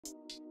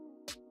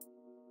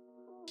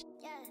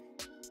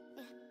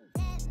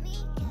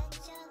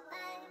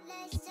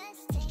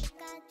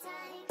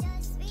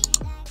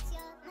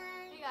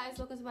guys,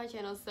 welcome to my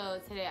channel.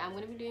 So today I'm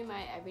going to be doing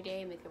my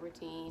everyday makeup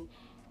routine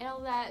and all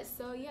that.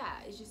 So yeah,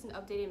 it's just an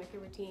updated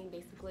makeup routine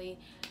basically,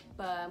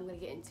 but I'm going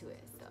to get into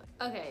it.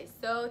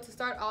 So to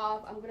start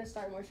off, I'm going to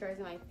start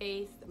moisturizing my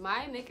face.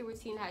 My makeup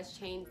routine has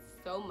changed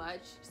so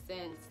much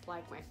since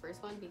like my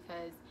first one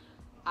because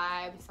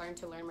I'm starting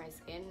to learn my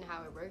skin and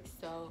how it works.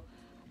 So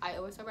I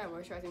always start by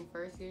moisturizing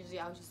first. Usually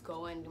I'll just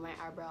go in, do my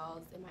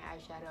eyebrows and my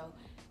eyeshadow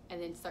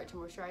and then start to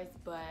moisturize,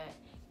 but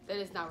that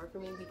does not work for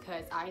me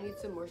because I need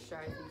to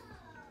moisturize.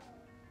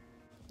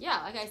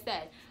 Yeah, like I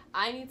said,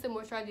 I need to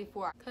moisturize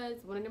before,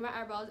 because when I do my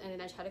eyebrows and then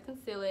I try to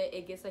conceal it,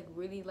 it gets like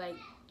really like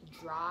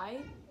dry.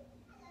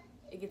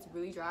 It gets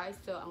really dry,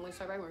 so I'm gonna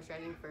start by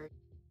moisturizing first.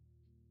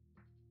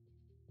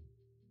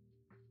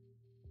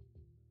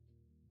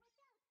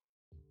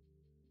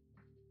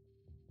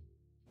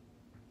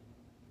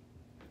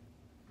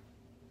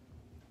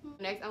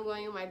 Next, I'm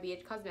going in my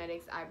BH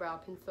Cosmetics eyebrow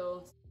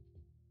pencil.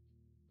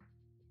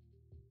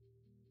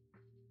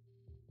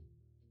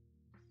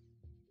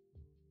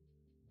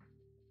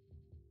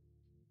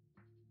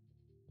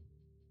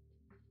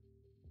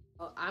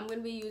 I'm going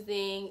to be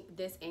using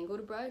this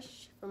angled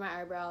brush for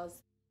my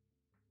eyebrows.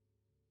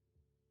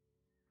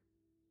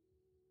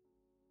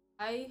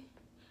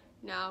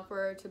 Now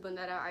to blend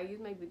that out, I use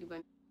my beauty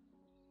blender.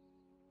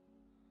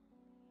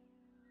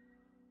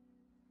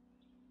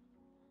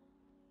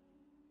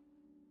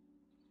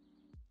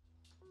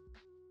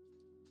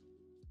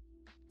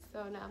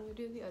 So now I'm going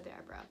to do the other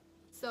eyebrow.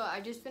 So I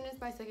just finished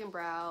my second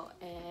brow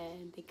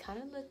and they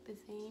kind of look the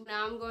same.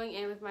 Now I'm going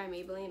in with my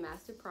Maybelline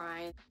Master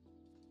Prime.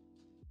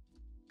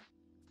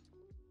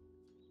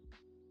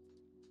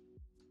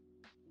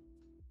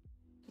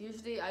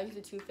 Usually I use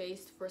the Too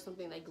Faced for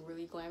something like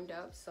really glammed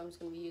up, so I'm just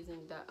going to be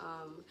using the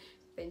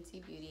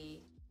Fenty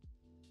Beauty.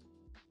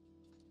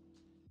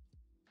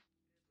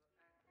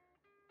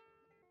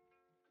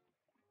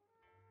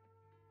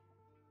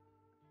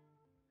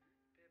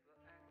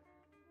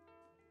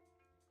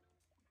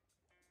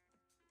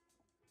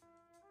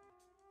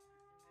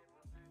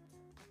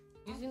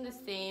 Using the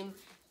same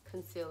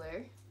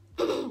concealer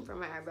for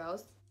my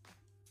eyebrows.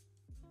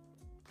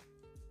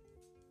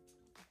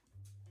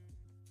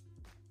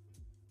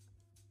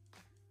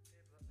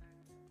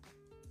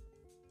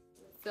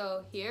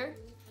 So here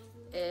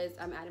is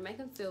I'm adding my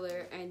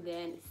concealer, and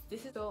then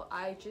this is, so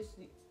I just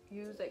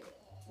use like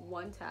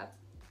one tap.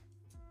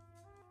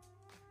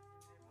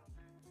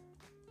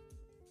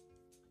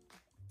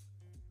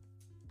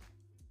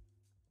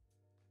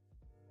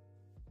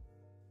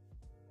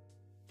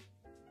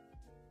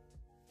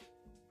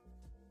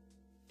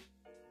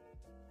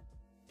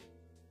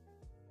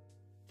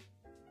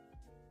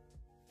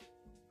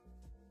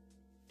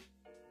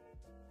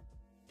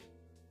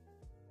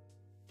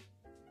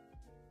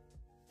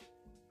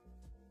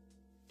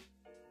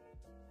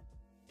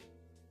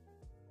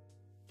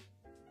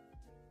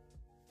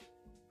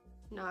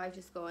 Now I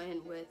just go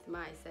in with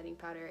my setting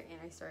powder and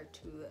I start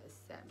to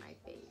set my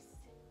face.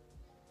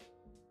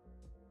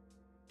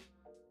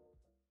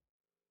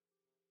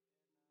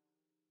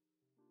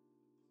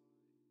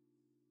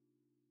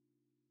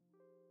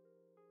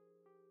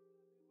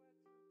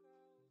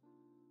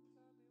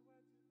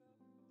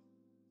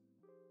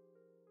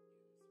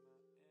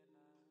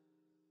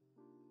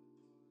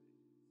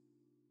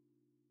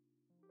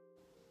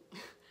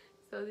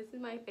 So this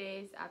is my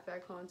face after I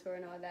contour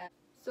and all that.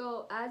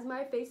 So as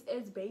my face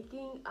is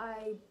baking,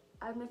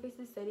 as my face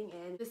is setting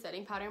in, the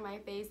setting powder in my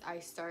face, I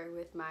start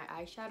with my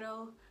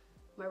eyeshadow,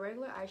 my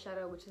regular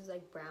eyeshadow, which is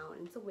like brown.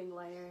 It's a wing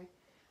liner.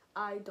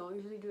 I don't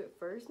usually do it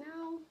first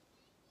now.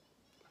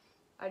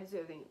 I just do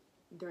everything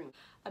during.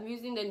 I'm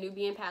using the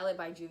Nubian palette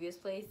by Juvia's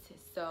Place.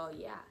 So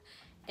yeah,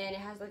 and it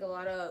has like a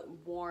lot of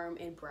warm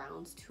and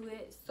browns to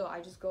it. So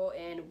I just go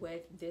in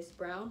with this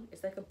brown.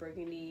 It's like a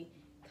burgundy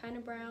kind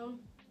of brown.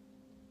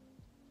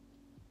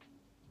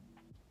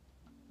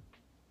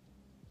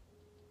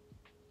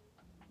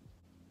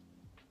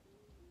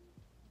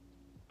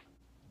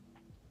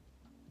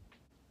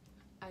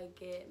 I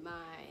get my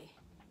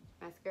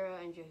mascara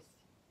and just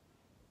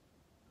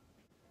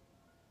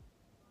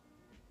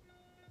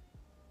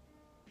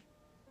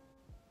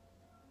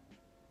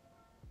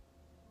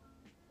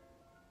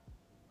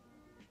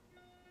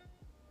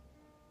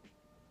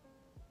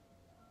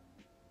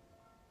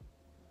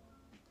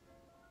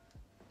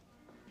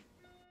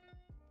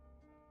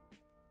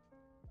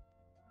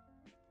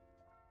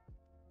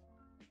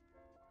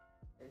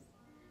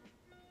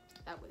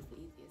that was the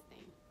easiest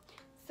thing.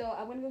 So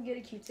I'm gonna go get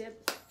a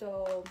Q-tip.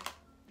 So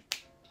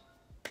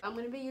I'm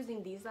gonna be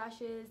using these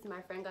lashes.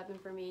 My friend got them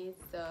for me,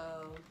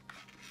 so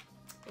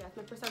yeah, it's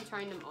my first time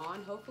trying them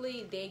on.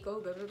 Hopefully they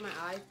go good with my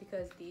eyes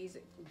because these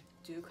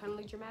do kind of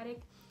look dramatic,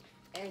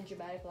 and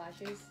dramatic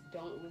lashes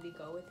don't really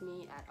go with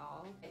me at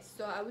all.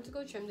 So I went to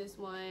go trim this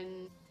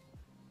one.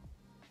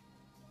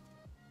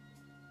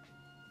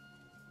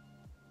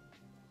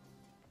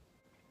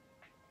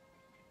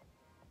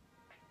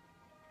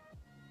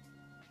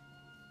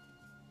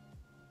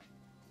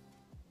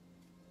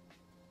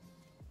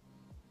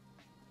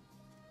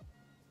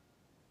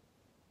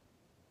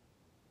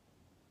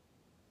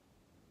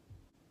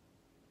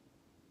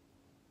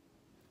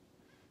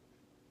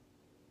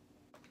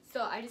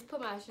 So I just put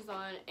my lashes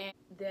on and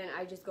then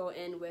I just go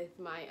in with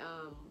my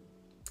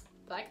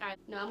black eye.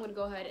 Now I'm gonna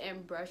go ahead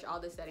and brush all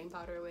the setting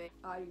powder away.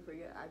 Oh, you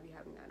forget I'd be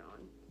having that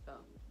on. So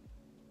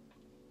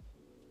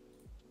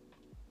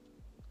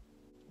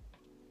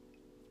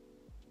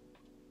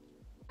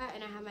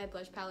and I have my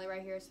blush palette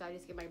right here, so I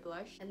just get my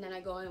blush and then I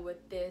go in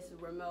with this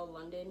Rimmel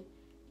London.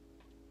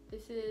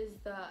 This is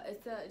the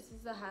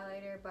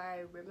highlighter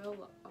by Rimmel.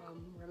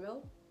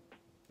 Rimmel.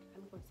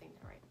 I'm not saying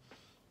that right.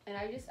 And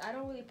I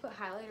don't really put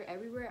highlighter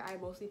everywhere. I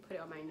mostly put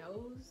it on my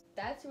nose.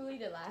 That's really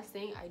the last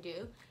thing I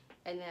do.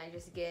 And then I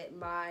just get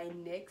my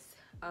NYX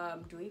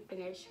Dewy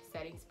Finish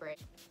setting spray.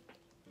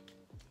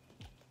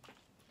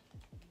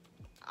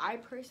 I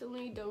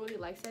personally don't really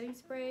like setting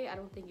spray. I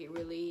personally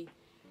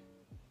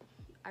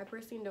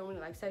don't really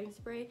like setting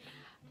spray.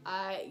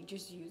 I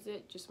just use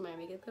it just so my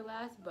makeup can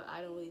last, but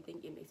I don't really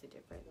think it makes a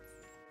difference.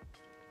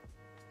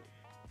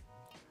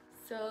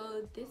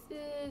 So this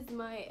is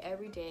my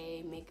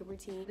everyday makeup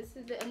routine. This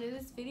is the end of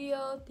this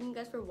video. Thank you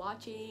guys for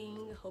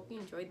watching. Hope you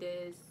enjoyed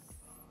this.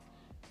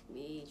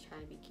 Me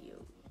trying to be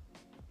cute.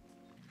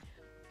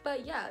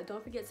 But yeah,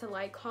 don't forget to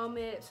like,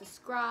 comment,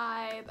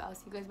 subscribe. I'll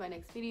see you guys in my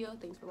next video.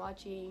 Thanks for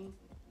watching.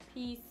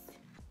 Peace.